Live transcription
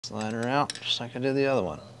Slide her out just like I did the other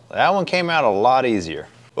one. That one came out a lot easier.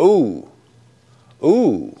 Ooh,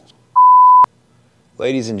 ooh.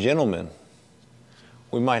 Ladies and gentlemen,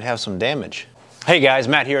 we might have some damage. Hey guys,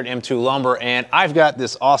 Matt here at M2 Lumber, and I've got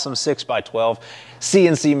this awesome 6x12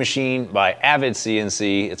 CNC machine by Avid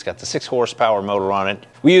CNC. It's got the 6 horsepower motor on it.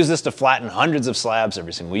 We use this to flatten hundreds of slabs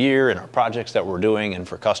every single year in our projects that we're doing and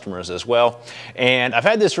for customers as well. And I've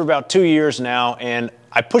had this for about 2 years now, and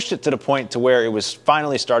I pushed it to the point to where it was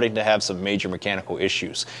finally starting to have some major mechanical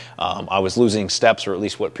issues. I was losing steps, or at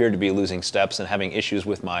least what appeared to be losing steps, and having issues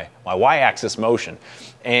with my Y-axis motion.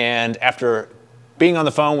 And after being on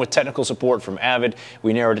the phone with technical support from Avid,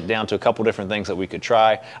 we narrowed it down to a couple different things that we could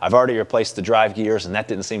try. I've already replaced the drive gears, and that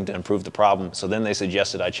didn't seem to improve the problem, so then they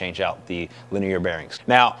suggested I change out the linear bearings.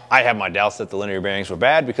 Now, I have my doubts that the linear bearings were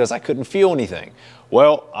bad because I couldn't feel anything.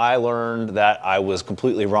 Well, I learned that I was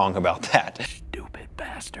completely wrong about that. Stupid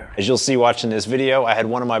bastard. As you'll see watching this video, I had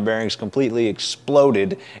one of my bearings completely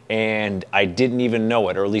exploded, and I didn't even know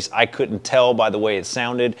it, or at least I couldn't tell by the way it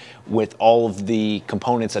sounded with all of the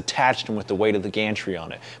components attached and with the weight of the gantry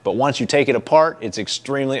on it. But once you take it apart, it's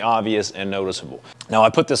extremely obvious and noticeable. Now, I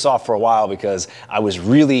put this off for a while because I was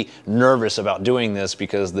really nervous about doing this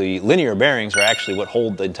because the linear bearings are actually what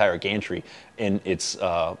hold the entire gantry in its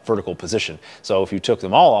vertical position. So if you took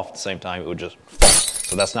them all off at the same time, it would just fall.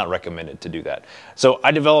 So that's not recommended to do that. So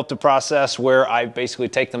I developed a process where I basically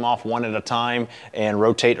take them off one at a time and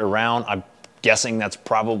rotate around. I'm guessing that's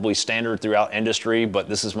probably standard throughout industry, but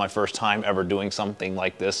this is my first time ever doing something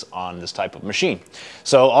like this on this type of machine.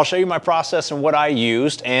 So I'll show you my process and what I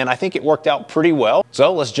used, and I think it worked out pretty well.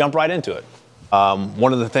 So let's jump right into it.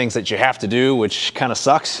 One of the things that you have to do, which kind of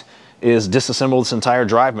sucks, is disassemble this entire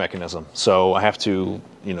drive mechanism. So I have to,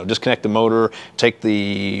 disconnect the motor, take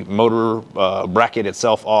the motor bracket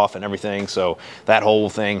itself off and everything. So that whole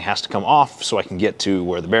thing has to come off so I can get to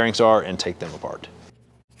where the bearings are and take them apart.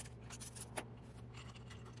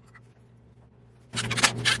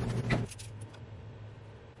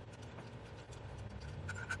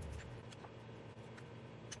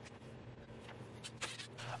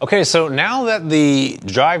 Okay, so now that the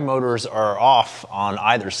drive motors are off on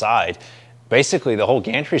either side, basically the whole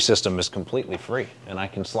gantry system is completely free, and I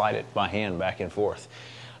can slide it by hand back and forth.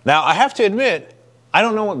 Now, I have to admit, I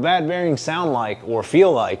don't know what bad bearings sound like or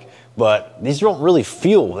feel like, but these don't really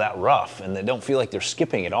feel that rough, and they don't feel like they're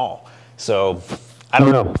skipping at all. So, I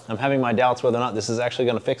don't know. I'm having my doubts whether or not this is actually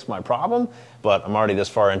going to fix my problem, but I'm already this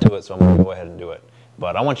far into it, so I'm going to go ahead and do it.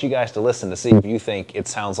 But I want you guys to listen to see if you think it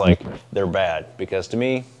sounds like they're bad, because to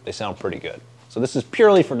me, they sound pretty good. So this is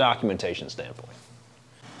purely for documentation standpoint.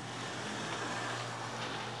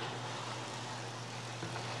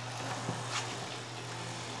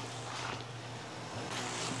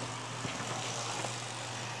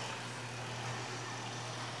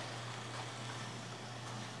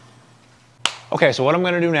 Okay, so what I'm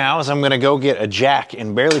gonna do now is I'm gonna go get a jack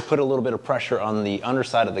and barely put a little bit of pressure on the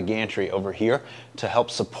underside of the gantry over here to help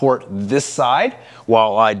support this side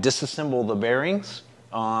while I disassemble the bearings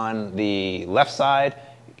on the left side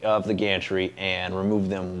of the gantry and remove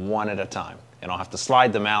them one at a time. And I'll have to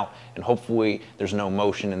slide them out, and hopefully there's no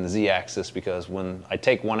motion in the Z-axis, because when I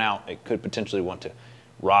take one out, it could potentially want to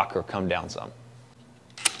rock or come down some.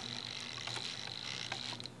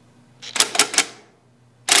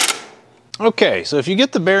 Okay, so if you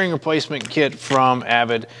get the bearing replacement kit from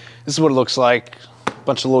Avid, this is what it looks like. A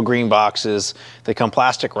bunch of little green boxes. They come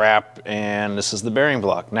plastic wrap, and this is the bearing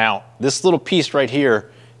block. Now, this little piece right here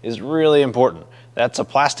is really important. That's a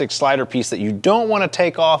plastic slider piece that you don't want to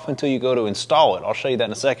take off until you go to install it. I'll show you that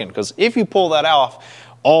in a second, because if you pull that off,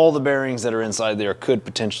 all the bearings that are inside there could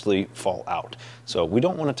potentially fall out. So we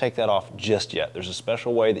don't want to take that off just yet. There's a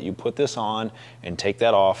special way that you put this on and take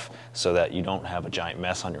that off so that you don't have a giant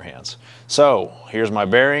mess on your hands. So here's my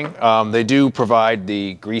bearing. They do provide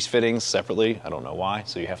the grease fittings separately. I don't know why.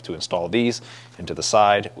 So you have to install these into the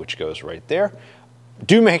side, which goes right there.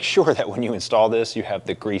 Do make sure that when you install this, you have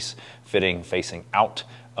the grease fitting facing out,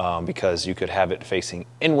 because you could have it facing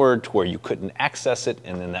inward to where you couldn't access it,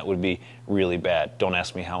 and then that would be really bad. Don't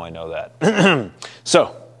ask me how I know that.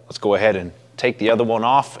 So let's go ahead and take the other one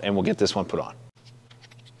off, and we'll get this one put on.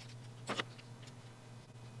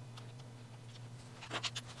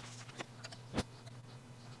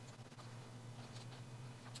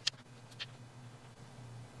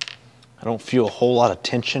 I don't feel a whole lot of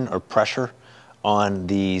tension or pressure on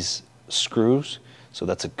these screws, so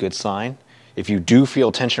that's a good sign. If you do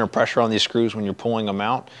feel tension or pressure on these screws when you're pulling them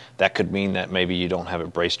out, that could mean that maybe you don't have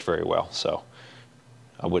it braced very well. So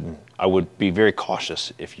I would be very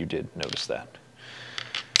cautious if you did notice that.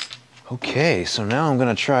 Okay, so now I'm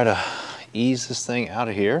gonna try to ease this thing out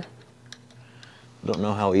of here. Don't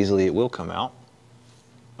know how easily it will come out.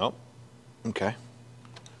 Oh, okay.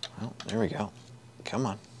 Well, there we go. Come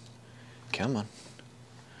on. Come on.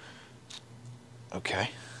 Okay.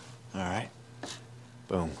 All right.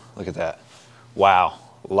 Boom. Look at that. Wow.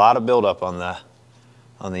 A lot of buildup on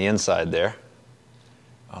the inside there.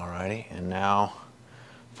 All righty. And now,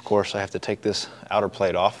 of course, I have to take this outer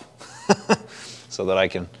plate off so that I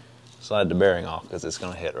can slide the bearing off, because it's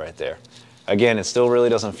going to hit right there. Again, it still really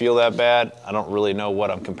doesn't feel that bad. I don't really know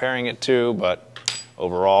what I'm comparing it to, but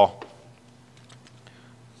overall,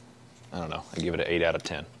 I don't know. I give it an 8 out of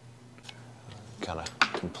 10. Kind of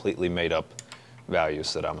completely made up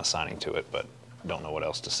values that I'm assigning to it, but I don't know what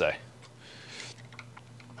else to say.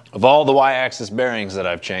 Of all the Y-axis bearings that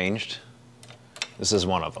I've changed, this is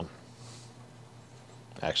one of them.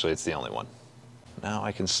 Actually, it's the only one. Now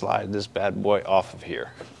I can slide this bad boy off of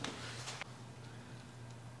here.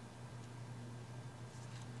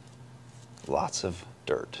 Lots of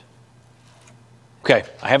dirt. Okay,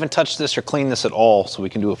 I haven't touched this or cleaned this at all, so we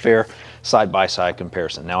can do a fair side-by-side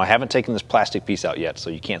comparison. Now, I haven't taken this plastic piece out yet, so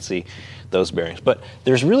you can't see those bearings. But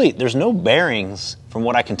there's no bearings, from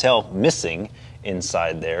what I can tell, missing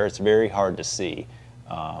inside there. It's very hard to see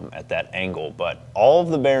at that angle, but all of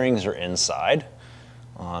the bearings are inside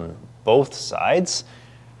on both sides.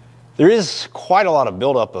 There is quite a lot of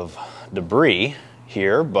buildup of debris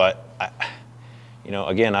here, but you know,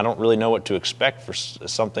 again, I don't really know what to expect for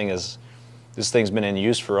something as this thing's been in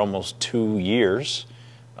use for almost 2 years.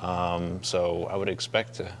 So I would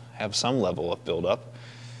expect to have some level of buildup.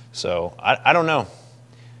 So I don't know.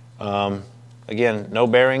 Again, no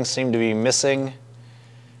bearings seem to be missing.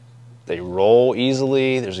 They roll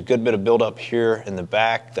easily. There's a good bit of buildup here in the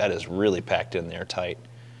back. That is really packed in there tight.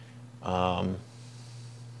 Don't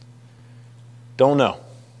know.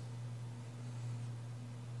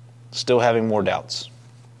 Still having more doubts,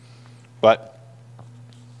 but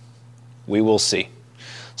we will see.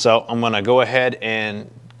 So I'm going to go ahead and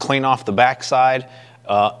clean off the back side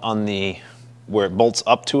on the where it bolts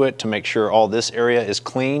up to it to make sure all this area is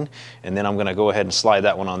clean, and then I'm going to go ahead and slide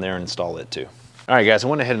that one on there and install it too. All right, guys, I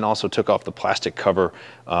went ahead and also took off the plastic cover,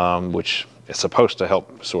 which is supposed to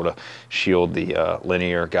help sort of shield the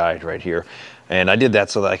linear guide right here. And I did that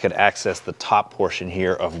so that I could access the top portion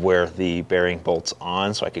here of where the bearing bolts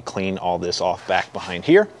on, so I could clean all this off back behind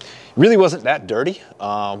here. It really wasn't that dirty,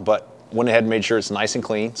 but went ahead and made sure it's nice and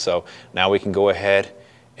clean. So now we can go ahead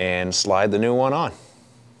and slide the new one on.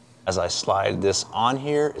 As I slide this on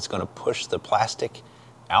here, it's going to push the plastic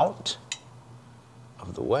out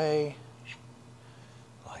of the way,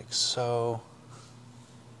 like so.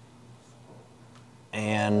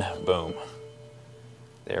 And boom.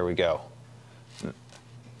 There we go.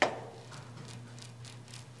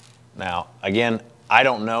 Now, again, I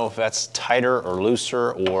don't know if that's tighter or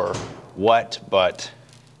looser or what, but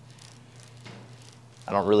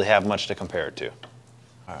I don't really have much to compare it to.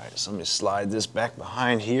 All right, so let me slide this back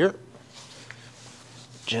behind here.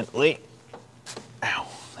 Gently. Ow,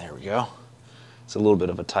 there we go. It's a little bit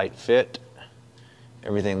of a tight fit.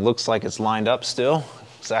 Everything looks like it's lined up still,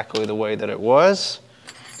 exactly the way that it was.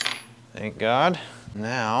 Thank God.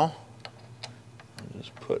 Now, I'll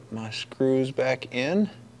just put my screws back in.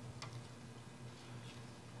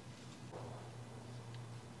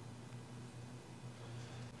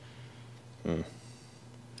 I'll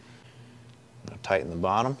tighten the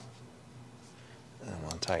bottom, and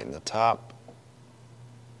I'll tighten the top.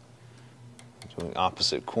 Doing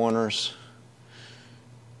opposite corners.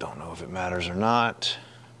 Don't know if it matters or not,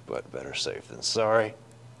 but better safe than sorry.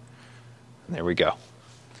 And there we go.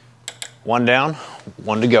 One down,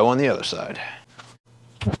 one to go on the other side.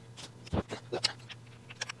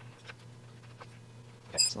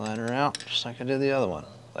 Slide her out just like I did the other one.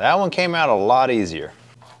 That one came out a lot easier.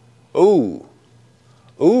 Ooh,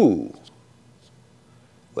 ooh.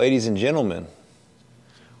 Ladies and gentlemen,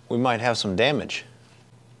 we might have some damage.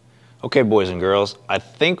 Okay, boys and girls, I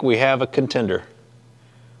think we have a contender.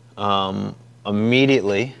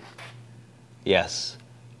 Immediately, yes,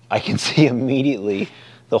 I can see immediately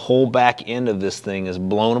the whole back end of this thing is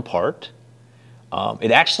blown apart.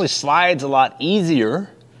 It actually slides a lot easier,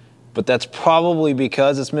 but that's probably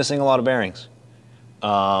because it's missing a lot of bearings.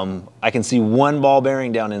 I can see one ball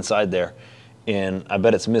bearing down inside there, and I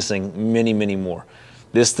bet it's missing many, many more.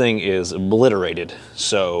 This thing is obliterated,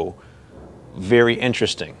 so very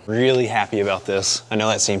interesting. Really happy about this. I know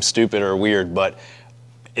that seems stupid or weird, but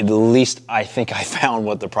at least I think I found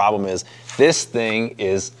what the problem is. This thing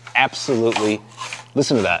is absolutely,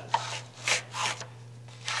 listen to that.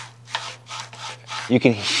 You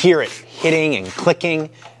can hear it hitting and clicking.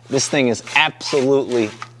 This thing is absolutely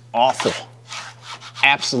awful,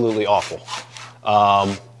 absolutely awful.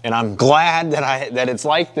 And I'm glad that it's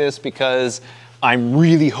like this, because I'm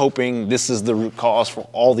really hoping this is the root cause for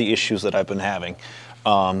all the issues that I've been having.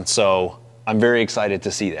 So I'm very excited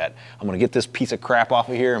to see that. I'm gonna get this piece of crap off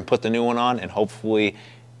of here and put the new one on, and hopefully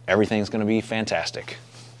everything's gonna be fantastic.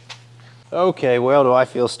 Okay, well, do I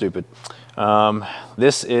feel stupid.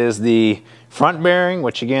 This is the front bearing,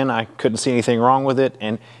 which again, I couldn't see anything wrong with it.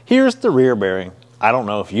 And here's the rear bearing. I don't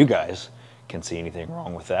know if you guys can see anything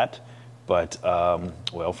wrong with that, but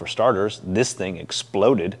well, for starters, this thing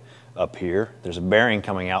exploded up here. There's a bearing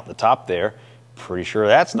coming out the top there. Pretty sure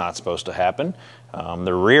that's not supposed to happen.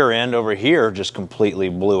 The rear end over here just completely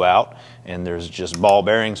blew out, and there's just ball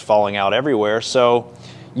bearings falling out everywhere. So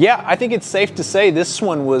yeah, I think it's safe to say this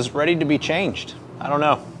one was ready to be changed. I don't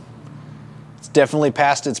know. It's definitely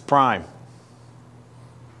past its prime.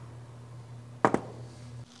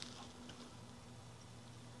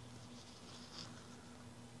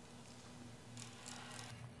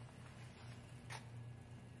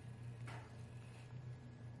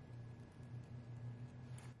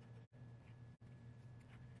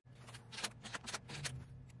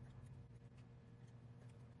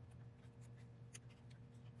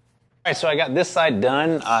 All right, so I got this side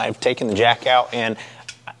done. I've taken the jack out, and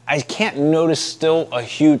I can't notice still a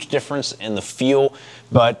huge difference in the feel,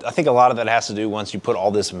 but I think a lot of that has to do once you put all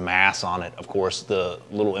this mass on it. Of course, the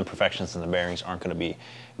little imperfections in the bearings aren't going to be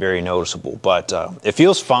very noticeable, but it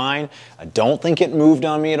feels fine. I don't think it moved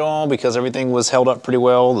on me at all, because everything was held up pretty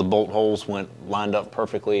well. The bolt holes lined up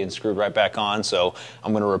perfectly and screwed right back on. So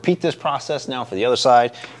I'm going to repeat this process now for the other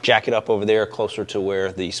side, jack it up over there closer to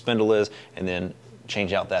where the spindle is, and then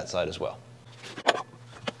change out that side as well.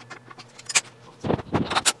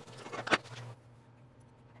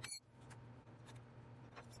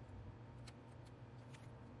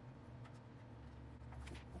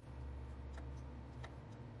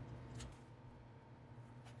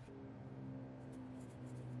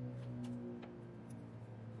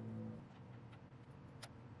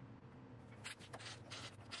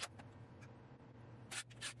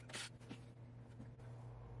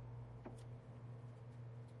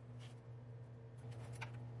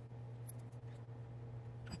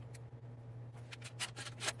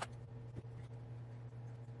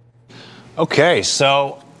 Okay,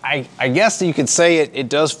 so I guess you could say it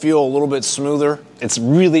does feel a little bit smoother. It's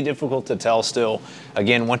really difficult to tell still.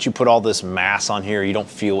 Again, once you put all this mass on here, you don't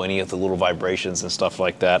feel any of the little vibrations and stuff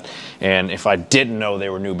like that. And if I didn't know they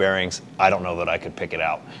were new bearings, I don't know that I could pick it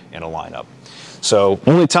out in a lineup. So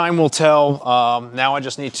only time will tell. Now I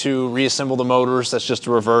just need to reassemble the motors. That's just a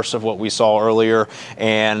reverse of what we saw earlier,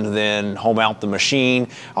 and then home mount the machine.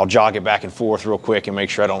 I'll jog it back and forth real quick and make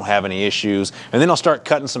sure I don't have any issues. And then I'll start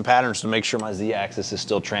cutting some patterns to make sure my Z-axis is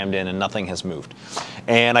still trimmed in and nothing has moved.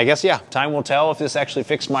 And I guess, yeah, time will tell if this actually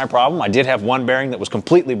fixed my problem. I did have one bearing that was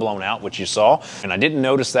completely blown out, which you saw, and I didn't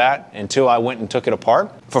notice that until I went and took it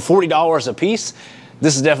apart. For $40 a piece,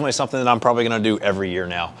 this is definitely something that I'm probably going to do every year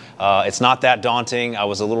now. It's not that daunting. I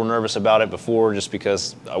was a little nervous about it before just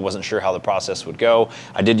because I wasn't sure how the process would go.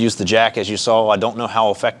 I did use the jack, as you saw. I don't know how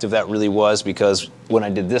effective that really was, because when I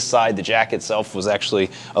did this side, the jack itself was actually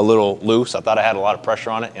a little loose. I thought I had a lot of pressure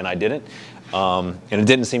on it, and I didn't. And it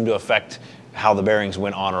didn't seem to affect how the bearings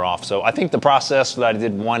went on or off. So I think the process that I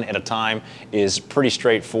did one at a time is pretty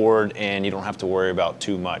straightforward, and you don't have to worry about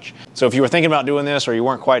too much. So if you were thinking about doing this or you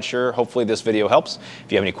weren't quite sure, hopefully this video helps.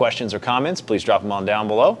 If you have any questions or comments, please drop them on down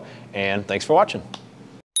below, and thanks for watching.